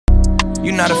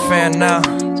You not a fan now,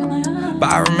 but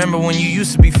I remember when you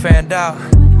used to be fanned out.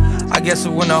 I guess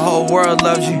when the whole world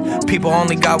loves you, people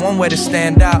only got one way to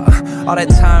stand out. All that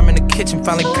time in the kitchen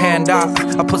finally panned out.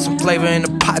 I put some flavor in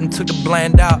the pot and took the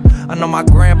bland out. I know my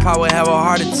grandpa would have a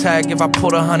heart attack if I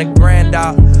pulled 100 grand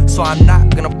out. So I'm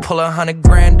not gonna pull 100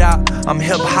 grand out. I'm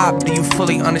hip hop, do you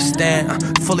fully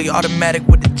understand? Fully automatic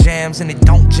with the jams and it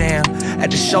don't jam.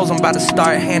 At the shows I'm about to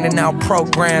start handing out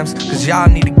programs, cause y'all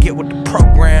need to get with the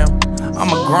program. I'm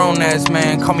a grown ass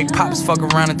man, call me pops, fuck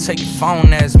around and take your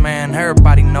phone ass man.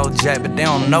 Everybody know Jack, but they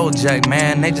don't know Jack,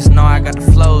 man. They just know I got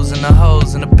the flows and the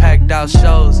hoes and the packed out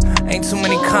shows. Ain't too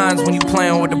many cons when you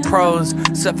playing with the pros,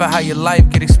 except for how your life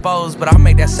get exposed. But I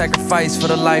make that sacrifice for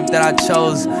the life that I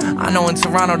chose. I know in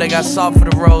Toronto they got salt for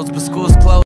the roads, but school's closed.